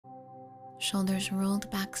shoulders rolled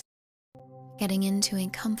back, getting into a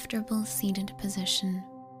comfortable seated position.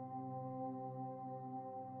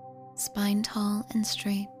 Spine tall and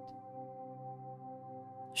straight,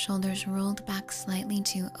 shoulders rolled back slightly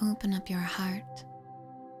to open up your heart.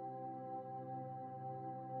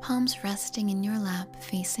 Palms resting in your lap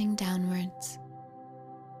facing downwards.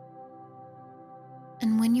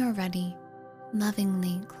 And when you're ready,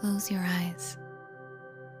 lovingly close your eyes.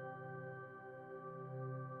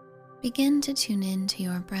 Begin to tune in to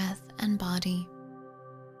your breath and body.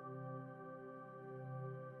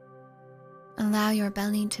 Allow your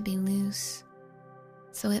belly to be loose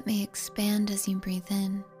so it may expand as you breathe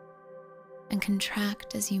in and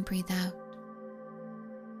contract as you breathe out.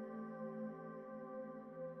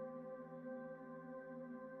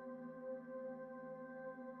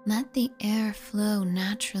 Let the air flow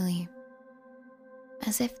naturally,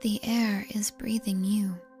 as if the air is breathing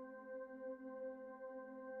you.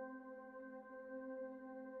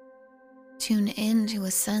 Tune in to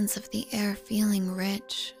a sense of the air feeling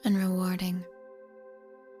rich and rewarding,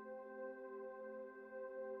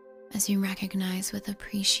 as you recognize with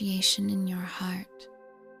appreciation in your heart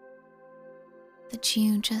that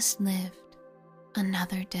you just lived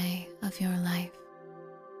another day of your life.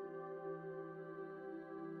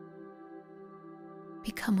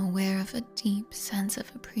 Become aware of a deep sense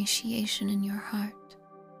of appreciation in your heart,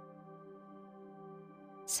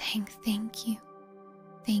 saying thank you,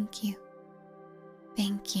 thank you,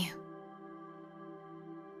 thank you.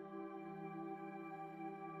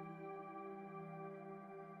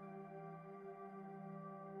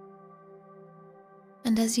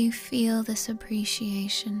 And as you feel this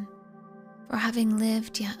appreciation for having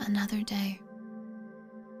lived yet another day,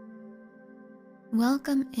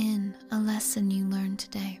 welcome in a lesson you learned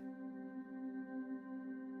today.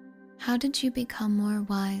 How did you become more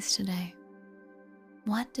wise today?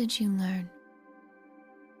 What did you learn?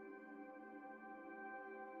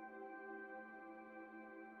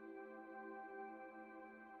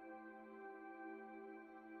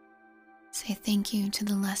 Say thank you to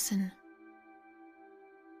the lesson.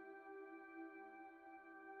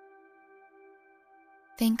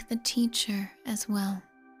 Thank the teacher as well.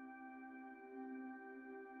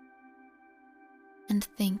 And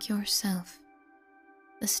thank yourself,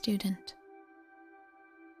 the student.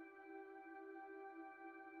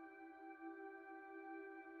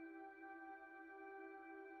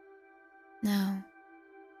 Now,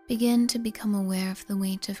 begin to become aware of the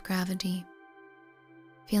weight of gravity,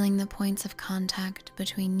 feeling the points of contact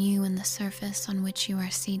between you and the surface on which you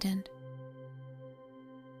are seated.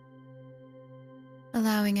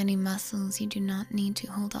 Allowing any muscles you do not need to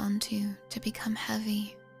hold on to become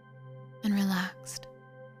heavy and relaxed.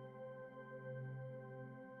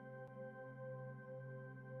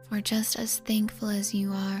 For just as thankful as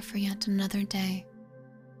you are for yet another day,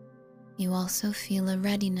 you also feel a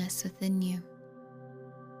readiness within you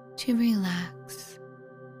to relax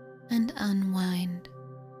and unwind.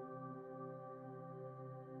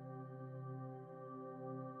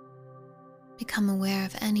 Become aware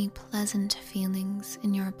of any pleasant feelings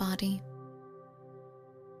in your body,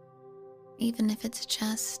 even if it's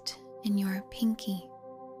just in your pinky.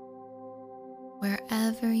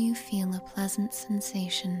 Wherever you feel a pleasant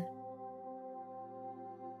sensation,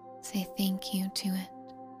 say thank you to it.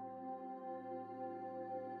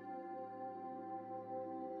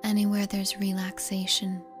 Anywhere there's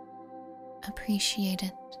relaxation, appreciate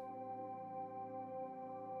it.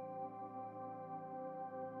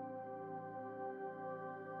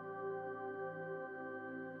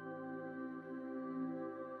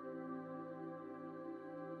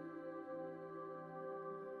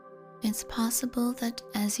 It's possible that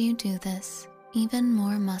as you do this, even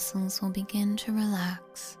more muscles will begin to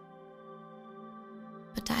relax.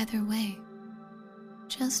 But either way,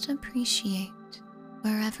 just appreciate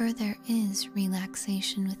wherever there is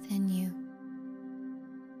relaxation within you.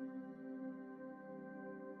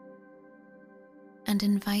 And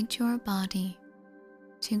invite your body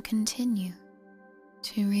to continue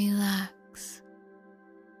to relax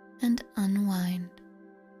and unwind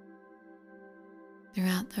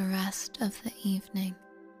throughout the rest of the evening.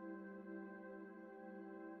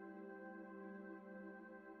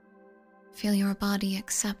 Feel your body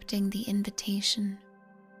accepting the invitation.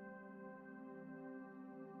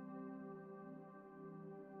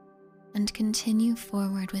 And continue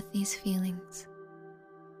forward with these feelings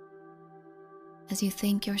as you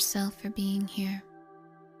thank yourself for being here,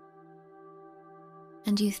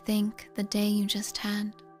 and you thank the day you just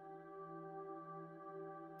had,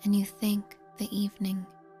 and you thank the evening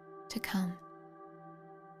to come.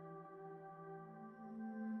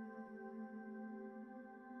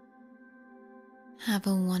 Have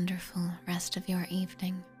a wonderful rest of your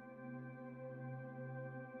evening.